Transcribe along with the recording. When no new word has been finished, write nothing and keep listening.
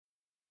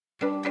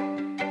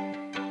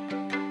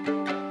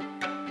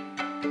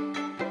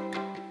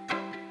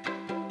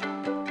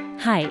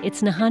Hi,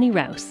 it's Nahani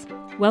Rouse.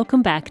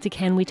 Welcome back to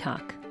Can We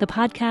Talk, the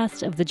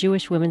podcast of the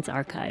Jewish Women's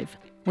Archive,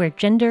 where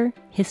gender,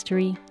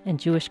 history, and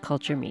Jewish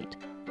culture meet.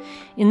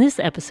 In this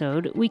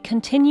episode, we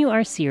continue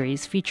our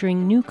series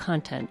featuring new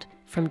content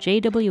from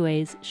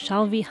JWA's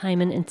Shalvi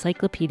Hyman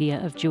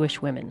Encyclopedia of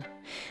Jewish Women.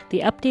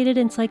 The updated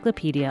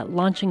encyclopedia,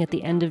 launching at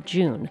the end of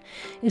June,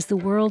 is the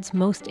world's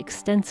most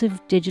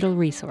extensive digital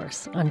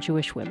resource on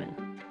Jewish women.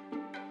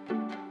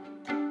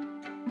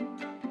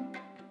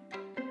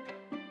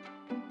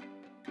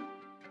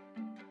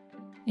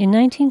 In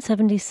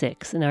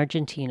 1976, in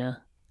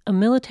Argentina, a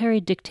military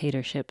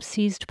dictatorship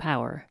seized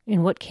power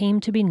in what came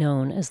to be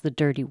known as the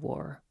Dirty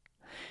War.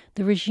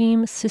 The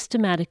regime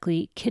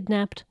systematically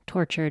kidnapped,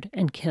 tortured,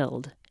 and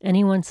killed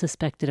anyone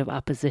suspected of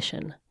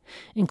opposition,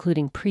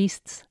 including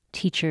priests,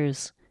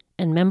 teachers,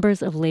 and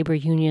members of labor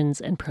unions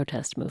and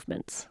protest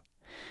movements.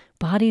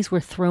 Bodies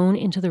were thrown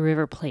into the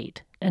River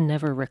Plate and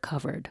never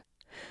recovered.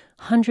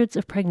 Hundreds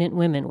of pregnant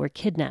women were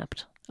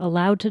kidnapped,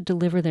 allowed to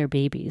deliver their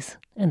babies,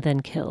 and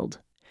then killed.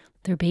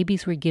 Their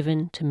babies were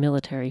given to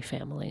military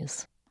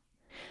families.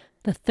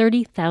 The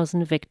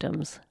 30,000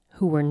 victims,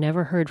 who were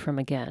never heard from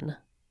again,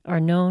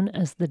 are known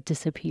as the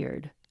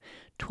disappeared.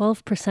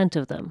 12%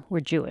 of them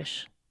were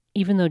Jewish,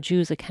 even though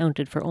Jews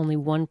accounted for only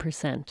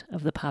 1%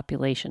 of the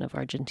population of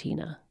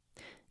Argentina.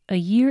 A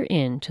year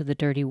into the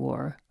Dirty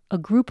War, a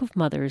group of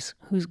mothers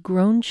whose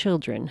grown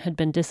children had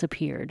been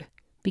disappeared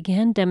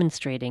began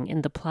demonstrating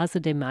in the Plaza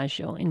de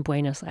Mayo in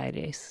Buenos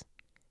Aires.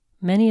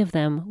 Many of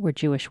them were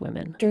Jewish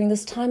women. During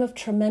this time of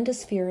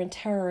tremendous fear and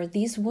terror,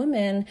 these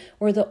women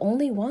were the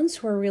only ones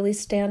who were really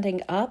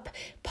standing up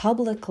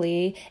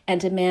publicly and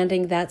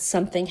demanding that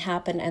something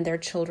happen and their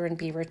children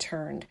be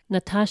returned.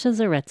 Natasha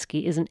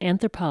Zaretsky is an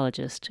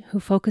anthropologist who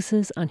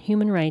focuses on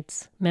human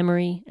rights,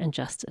 memory, and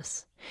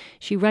justice.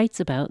 She writes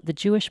about the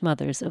Jewish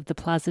mothers of the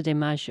Plaza de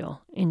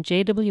Mayo in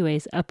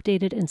JWA's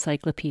updated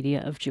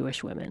Encyclopedia of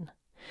Jewish Women.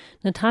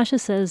 Natasha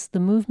says the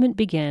movement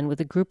began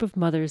with a group of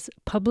mothers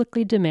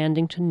publicly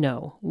demanding to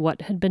know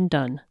what had been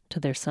done to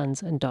their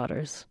sons and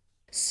daughters.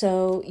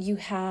 So you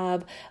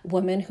have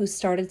women who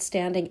started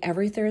standing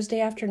every Thursday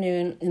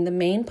afternoon in the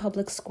main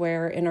public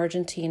square in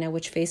Argentina,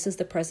 which faces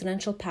the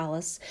presidential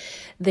palace.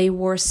 They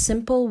wore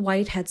simple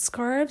white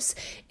headscarves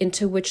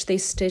into which they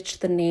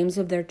stitched the names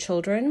of their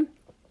children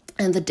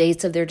and the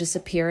dates of their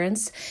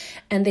disappearance,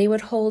 and they would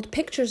hold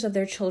pictures of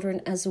their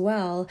children as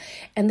well,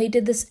 and they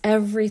did this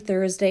every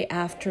Thursday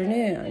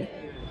afternoon.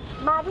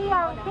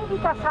 María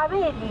Angélica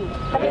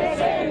Sabelli,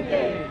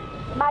 presente.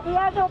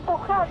 Mariano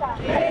Pujada,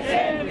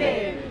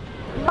 presente.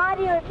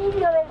 Mario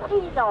Emilio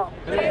Delfino,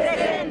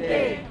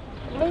 presente.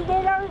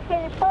 Miguel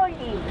Ángel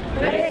Poli,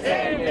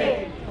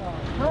 presente.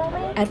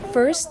 At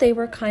first, they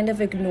were kind of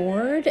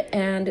ignored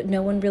and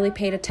no one really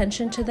paid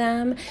attention to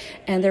them,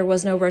 and there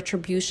was no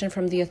retribution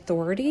from the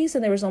authorities,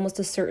 and there was almost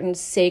a certain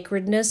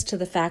sacredness to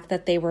the fact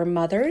that they were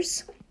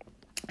mothers.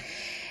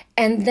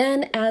 And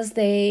then as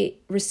they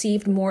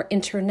received more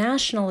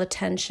international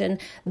attention,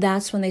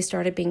 that's when they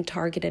started being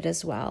targeted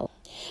as well.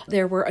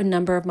 There were a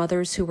number of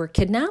mothers who were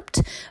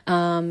kidnapped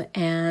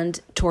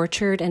and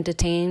tortured and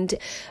detained,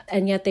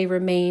 and yet they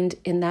remained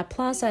in that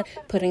plaza,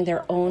 putting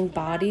their own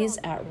bodies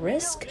at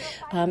risk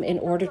in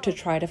order to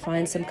try to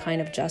find some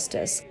kind of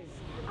justice.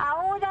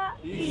 Ahora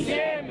y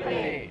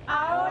siempre.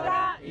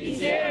 Ahora y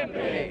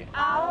siempre.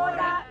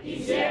 Ahora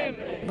y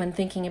siempre. When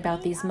thinking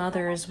about these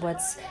mothers,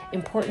 what's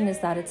important is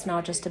that it's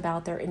not just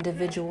about their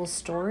individual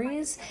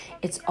stories.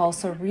 It's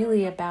also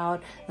really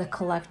about the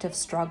collective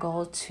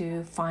struggle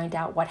to find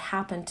out what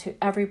happened to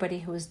everybody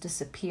who has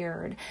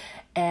disappeared.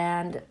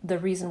 And the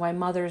reason why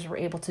mothers were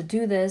able to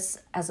do this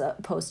as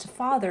opposed to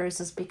fathers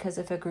is because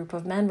if a group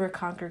of men were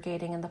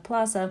congregating in the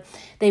plaza,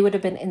 they would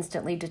have been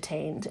instantly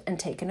detained and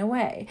taken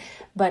away.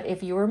 But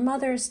if you were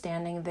mothers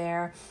standing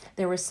there,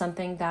 there was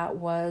something that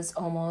was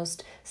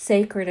almost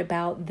sacred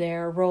about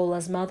their role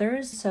as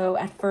mothers. So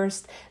at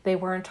first they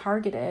weren't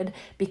targeted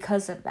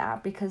because of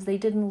that, because they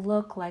didn't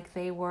look like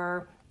they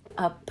were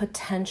a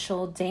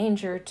potential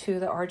danger to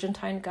the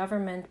Argentine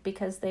government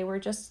because they were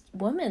just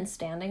women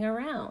standing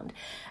around.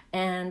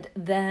 And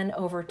then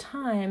over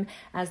time,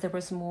 as there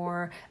was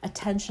more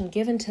attention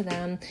given to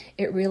them,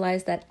 it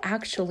realized that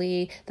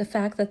actually the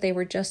fact that they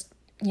were just,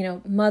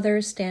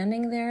 mothers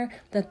standing there,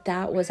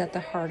 that was at the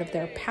heart of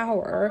their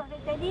power.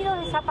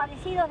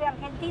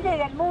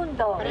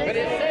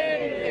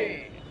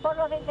 Por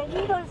los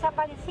detenidos,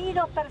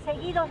 desaparecidos,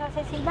 perseguidos,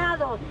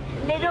 asesinados,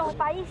 de los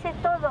países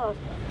todos,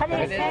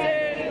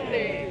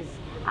 presentes.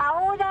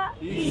 Ahora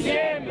y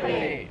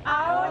siempre.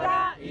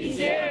 Ahora y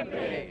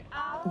siempre.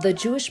 The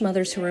Jewish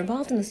mothers who were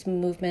involved in this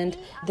movement,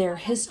 their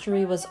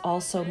history was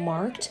also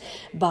marked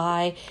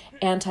by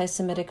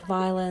anti-Semitic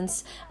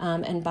violence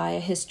and by a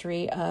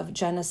history of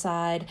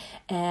genocide.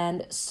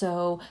 And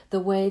so the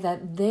way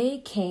that they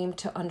came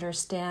to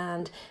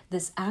understand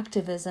this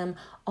activism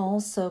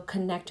also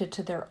connected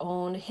to their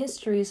own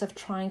histories of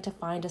trying to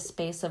find a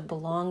space of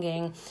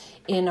belonging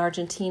in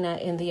Argentina,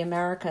 in the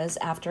Americas,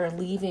 after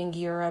leaving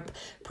Europe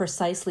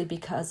precisely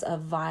because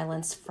of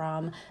violence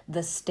from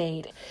the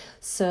state.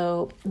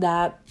 So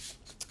that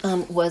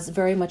was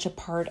very much a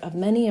part of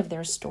many of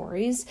their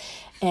stories.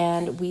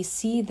 And we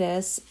see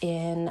this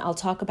in, I'll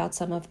talk about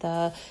some of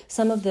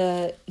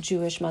the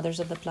Jewish mothers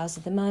of the Plaza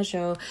de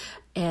Mayo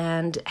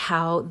and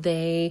how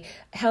they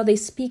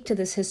speak to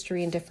this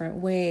history in different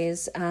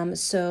ways.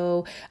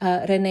 So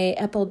Renee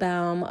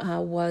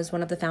Eppelbaum was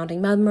one of the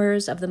founding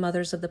members of the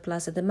Mothers of the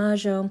Plaza de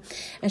Mayo,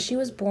 and she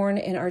was born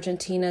in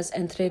Argentina's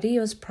Entre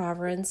Rios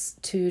province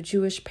to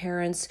Jewish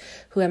parents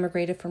who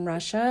emigrated from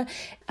Russia.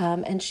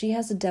 And she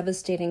has a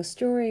devastating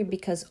story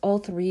because all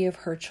three of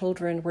her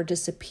children were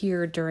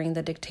disappeared during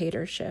the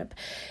dictatorship.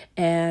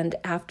 And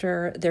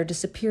after their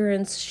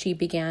disappearance, she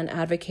began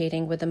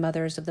advocating with the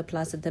Mothers of the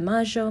Plaza de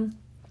Mayo,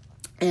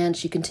 and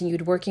she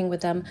continued working with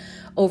them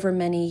over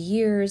many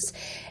years.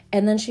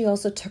 And then she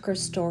also took her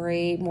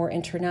story more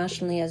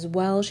internationally as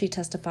well. She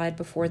testified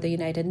before the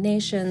United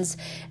Nations,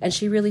 and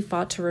she really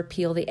fought to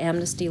repeal the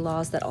amnesty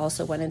laws that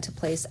also went into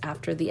place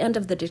after the end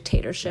of the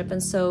dictatorship.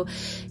 And so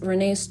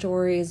Renee's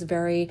story is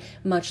very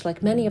much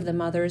like many of the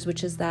mothers,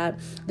 which is that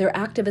their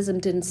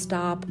activism didn't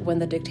stop when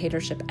the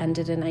dictatorship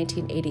ended in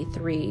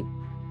 1983.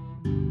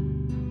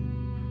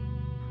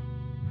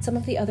 Some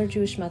of the other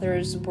Jewish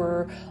mothers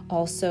were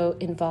also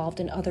involved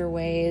in other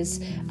ways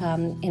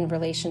in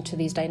relation to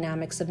these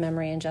dynamics of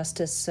memory and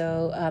justice.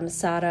 So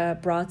Sara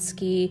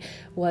Brodsky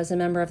was a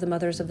member of the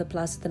Mothers of the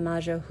Plaza de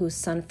Mayo whose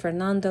son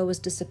Fernando was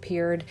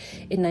disappeared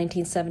in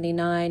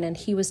 1979, and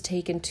he was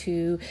taken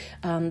to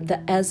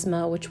the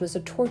ESMA, which was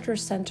a torture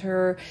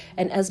center,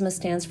 and ESMA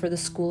stands for the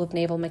School of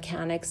Naval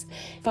Mechanics.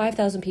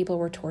 5,000 people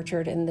were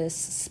tortured in this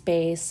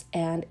space,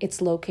 and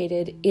it's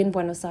located in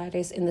Buenos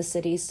Aires in the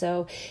city,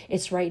 so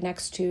it's right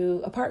next to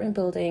apartment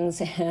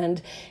buildings and,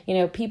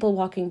 people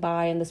walking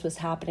by, and this was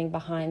happening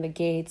behind the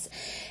gates.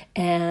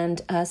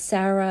 And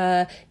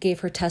Sarah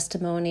gave her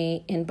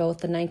testimony in both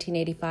the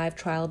 1985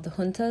 trial of the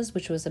juntas,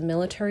 which was a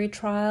military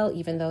trial,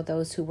 even though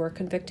those who were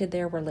convicted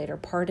there were later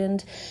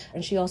pardoned.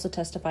 And she also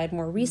testified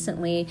more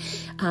recently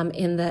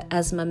in the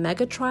ESMA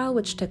mega trial,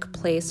 which took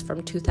place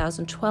from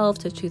 2012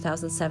 to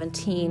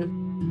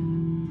 2017.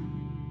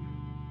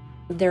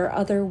 There are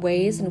other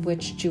ways in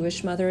which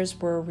Jewish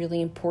mothers were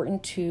really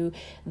important to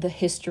the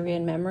history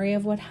and memory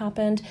of what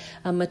happened.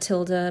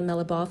 Matilda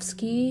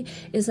Melibovsky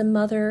is a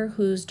mother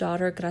whose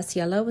daughter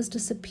Graciela was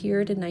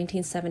disappeared in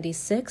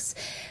 1976.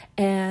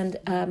 And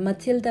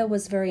Matilda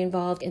was very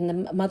involved in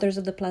the Mothers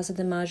of the Plaza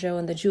de Mayo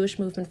and the Jewish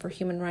movement for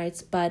human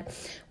rights. But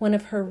one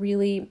of her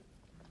really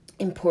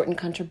important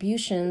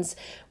contributions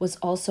was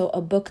also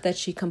a book that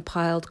she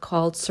compiled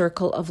called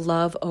Circle of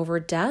Love Over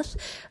Death.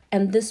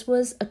 And this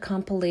was a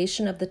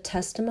compilation of the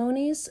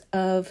testimonies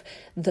of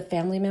the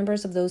family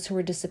members of those who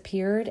were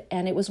disappeared.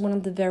 And it was one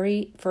of the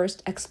very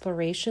first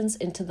explorations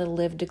into the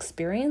lived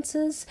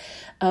experiences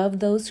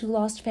of those who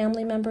lost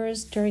family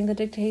members during the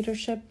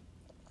dictatorship.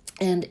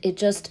 And it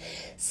just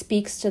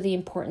speaks to the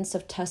importance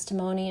of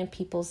testimony in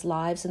people's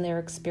lives and their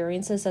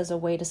experiences as a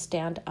way to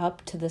stand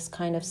up to this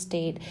kind of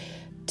state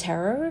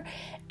terror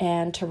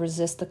and to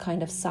resist the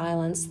kind of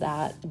silence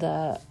that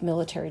the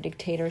military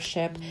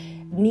dictatorship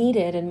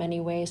needed in many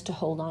ways to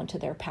hold on to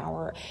their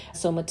power.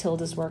 So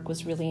Matilda's work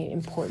was really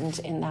important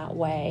in that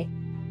way.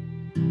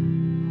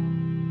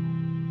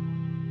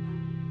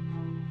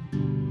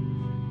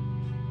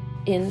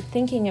 In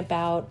thinking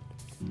about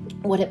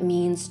what it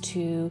means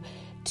to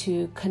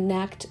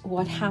connect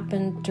what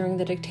happened during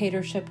the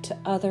dictatorship to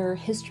other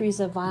histories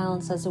of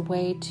violence as a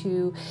way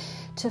to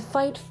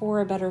fight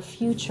for a better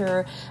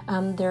future,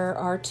 there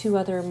are two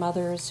other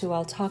mothers who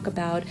I'll talk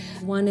about.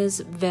 One is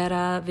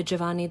Vera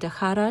Vigevani de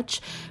Jarac,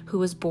 who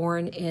was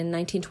born in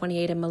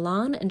 1928 in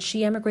Milan, and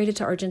she emigrated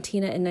to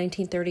Argentina in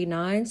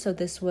 1939, so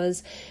this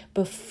was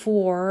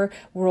before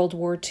World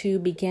War II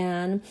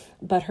began,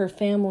 but her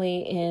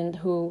family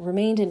who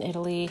remained in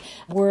Italy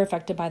were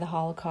affected by the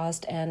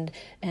Holocaust and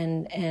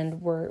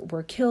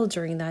were killed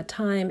during that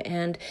time.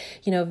 And,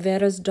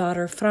 Vera's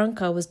daughter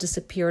Franca was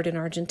disappeared in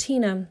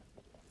Argentina.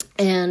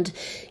 And,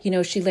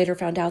 she later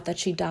found out that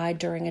she died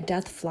during a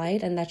death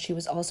flight and that she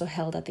was also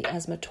held at the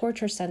ESMA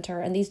torture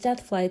center. And these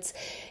death flights,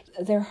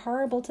 they're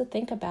horrible to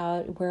think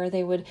about, where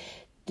they would,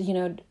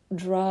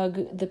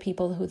 drug the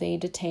people who they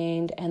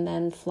detained and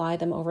then fly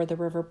them over the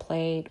River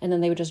Plate, and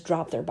then they would just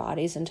drop their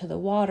bodies into the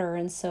water.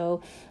 And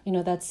so,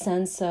 that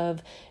sense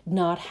of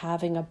not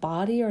having a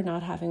body or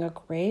not having a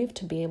grave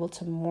to be able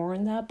to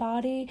mourn that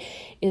body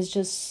is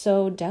just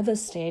so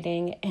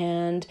devastating.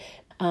 And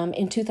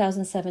in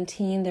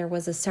 2017, there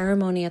was a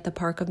ceremony at the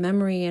Park of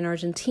Memory in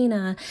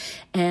Argentina,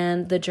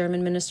 and the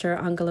German minister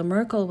Angela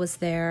Merkel was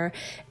there,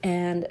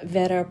 and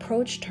Vera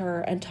approached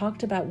her and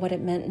talked about what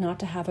it meant not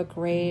to have a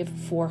grave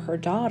for her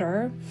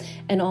daughter,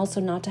 and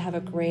also not to have a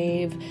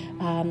grave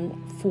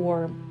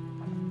for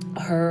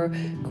her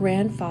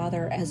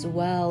grandfather as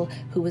well,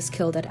 who was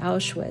killed at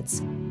Auschwitz.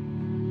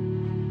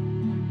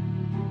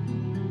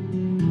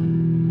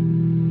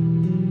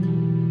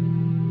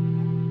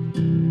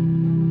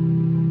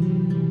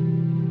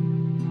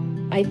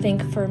 I I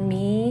think for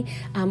me,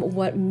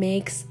 what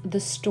makes the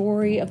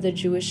story of the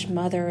Jewish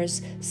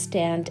mothers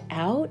stand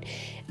out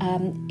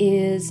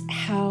is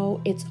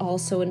how it's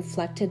also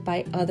inflected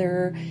by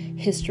other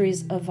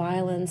histories of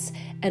violence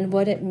and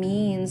what it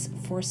means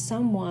for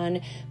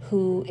someone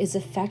who is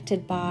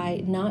affected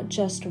by not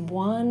just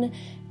one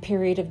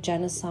period of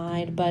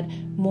genocide, but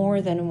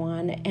more than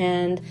one.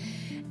 And,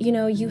 you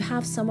know, you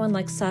have someone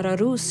like Sara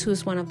Rus,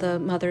 who's one of the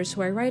mothers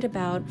who I write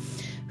about,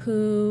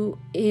 who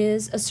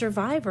is a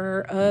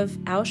survivor of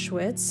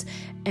Auschwitz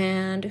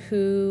and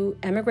who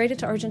emigrated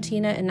to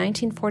Argentina in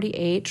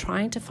 1948,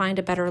 trying to find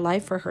a better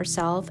life for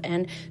herself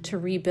and to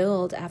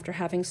rebuild after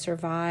having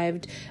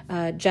survived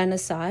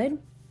genocide.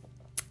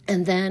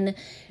 And then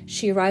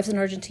she arrives in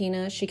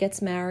Argentina, she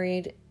gets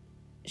married,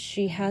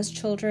 she has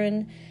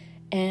children,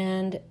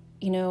 and,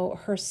 you know,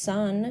 her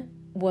son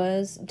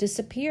was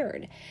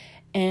disappeared.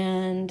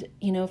 And,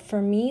 you know,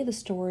 for me, the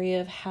story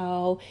of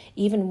how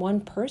even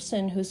one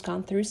person who's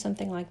gone through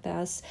something like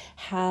this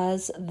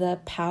has the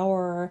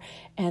power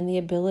and the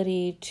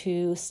ability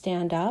to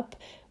stand up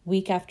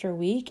week after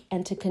week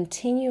and to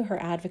continue her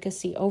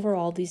advocacy over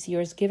all these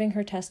years, giving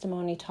her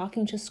testimony,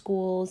 talking to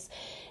schools,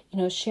 you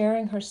know,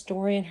 sharing her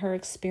story and her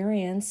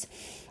experience.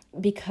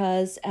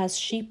 Because, as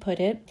she put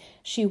it,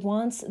 she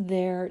wants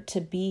there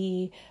to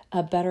be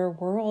a better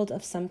world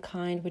of some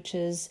kind, which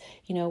is,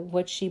 you know,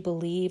 what she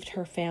believed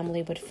her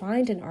family would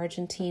find in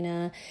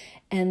Argentina.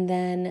 And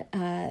then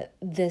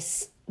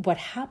what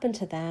happened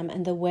to them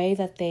and the way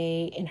that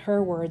they, in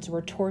her words,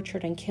 were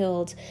tortured and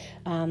killed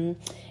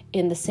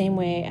in the same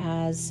way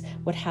as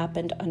what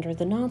happened under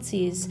the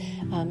Nazis,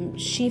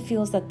 she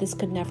feels that this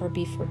could never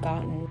be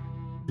forgotten.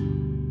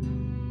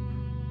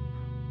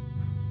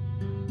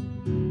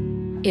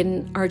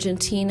 In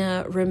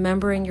Argentina,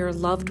 remembering your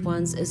loved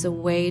ones is a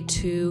way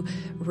to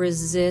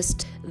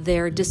resist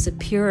their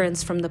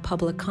disappearance from the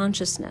public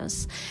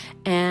consciousness.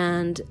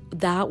 And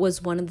that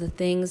was one of the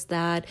things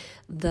that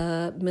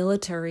the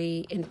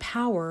military in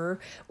power,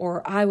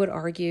 or I would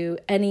argue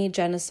any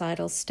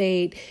genocidal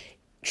state,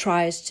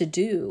 tries to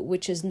do,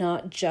 which is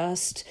not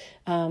just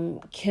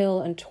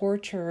kill and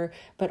torture,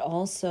 but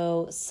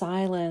also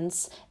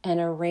silence and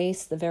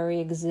erase the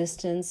very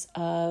existence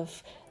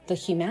of the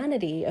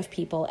humanity of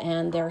people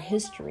and their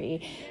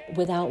history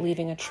without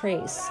leaving a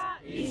trace.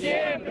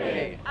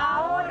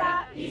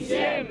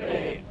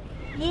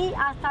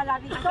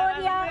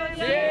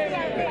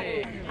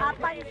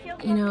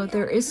 You know,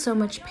 there is so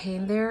much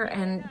pain there,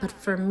 but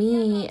for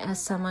me,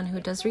 as someone who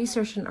does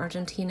research in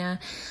Argentina,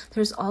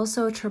 there's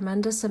also a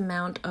tremendous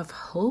amount of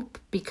hope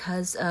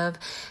because of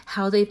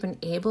how they've been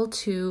able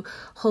to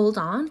hold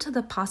on to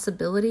the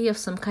possibility of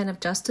some kind of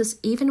justice,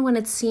 even when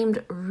it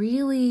seemed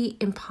really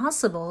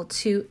impossible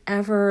to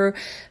ever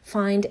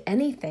find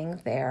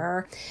anything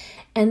there.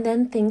 And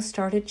then things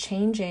started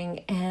changing,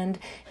 and,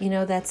 you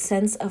know, that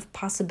sense of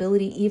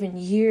possibility, even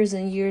years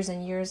and years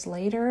and years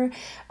later,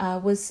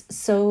 was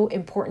so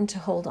important to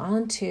hold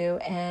on to.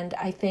 And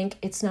I think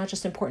it's not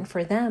just important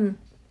for them,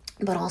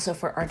 but also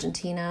for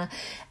Argentina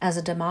as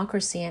a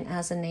democracy and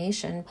as a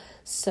nation.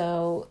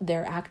 So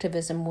their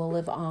activism will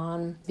live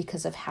on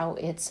because of how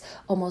it's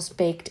almost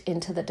baked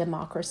into the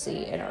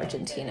democracy in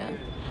Argentina.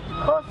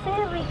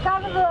 José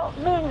Ricardo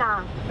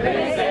Mena.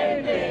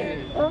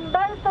 Presente.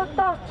 Humberto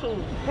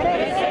Tocci.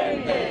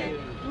 Presente.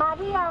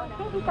 María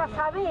Angélica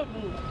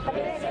Sabelli.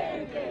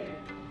 Presente.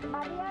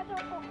 Mariano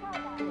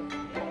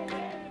Cojada.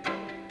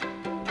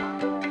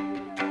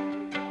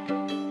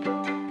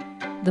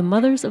 The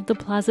Mothers of the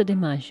Plaza de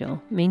Mayo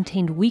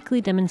maintained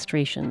weekly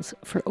demonstrations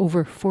for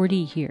over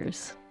 40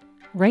 years,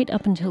 right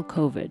up until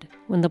COVID,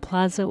 when the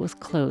plaza was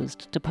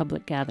closed to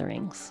public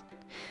gatherings.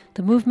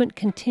 The movement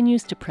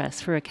continues to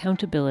press for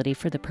accountability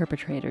for the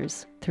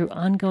perpetrators through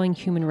ongoing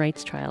human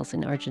rights trials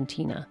in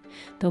Argentina,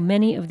 though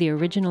many of the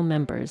original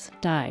members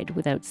died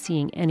without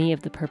seeing any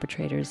of the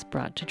perpetrators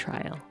brought to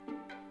trial.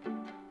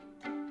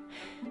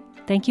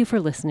 Thank you for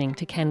listening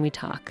to Can We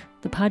Talk,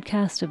 the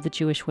podcast of the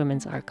Jewish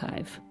Women's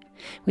Archive.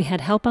 We had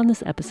help on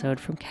this episode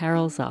from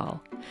Carol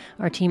Zoll.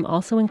 Our team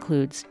also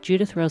includes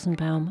Judith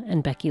Rosenbaum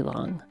and Becky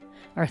Long.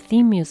 Our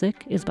theme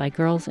music is by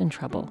Girls in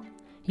Trouble.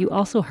 You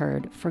also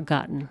heard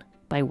Forgotten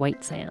by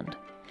White Sand.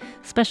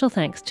 Special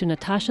thanks to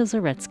Natasha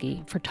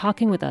Zaretsky for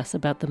talking with us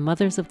about the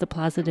Mothers of the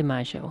Plaza de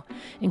Mayo,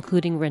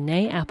 including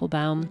Renee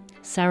Applebaum,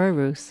 Sarah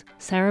Rus,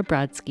 Sarah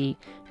Brodsky,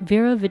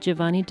 Vera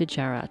Vigevani de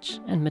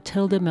Jarach, and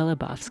Matilda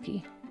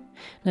Melibovsky.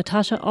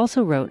 Natasha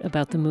also wrote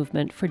about the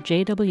movement for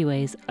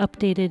JWA's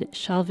updated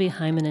Shalvi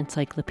Hyman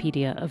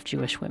Encyclopedia of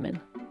Jewish Women.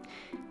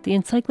 The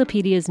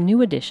encyclopedia's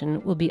new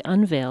edition will be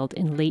unveiled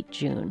in late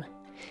June.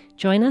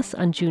 Join us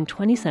on June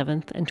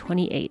 27th and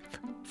 28th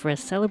for a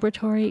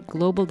celebratory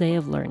Global Day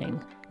of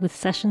Learning with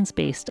sessions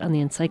based on the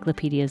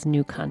encyclopedia's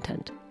new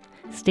content.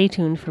 Stay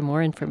tuned for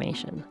more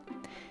information.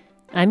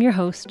 I'm your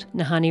host,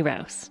 Nahani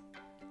Rouse.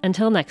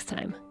 Until next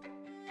time.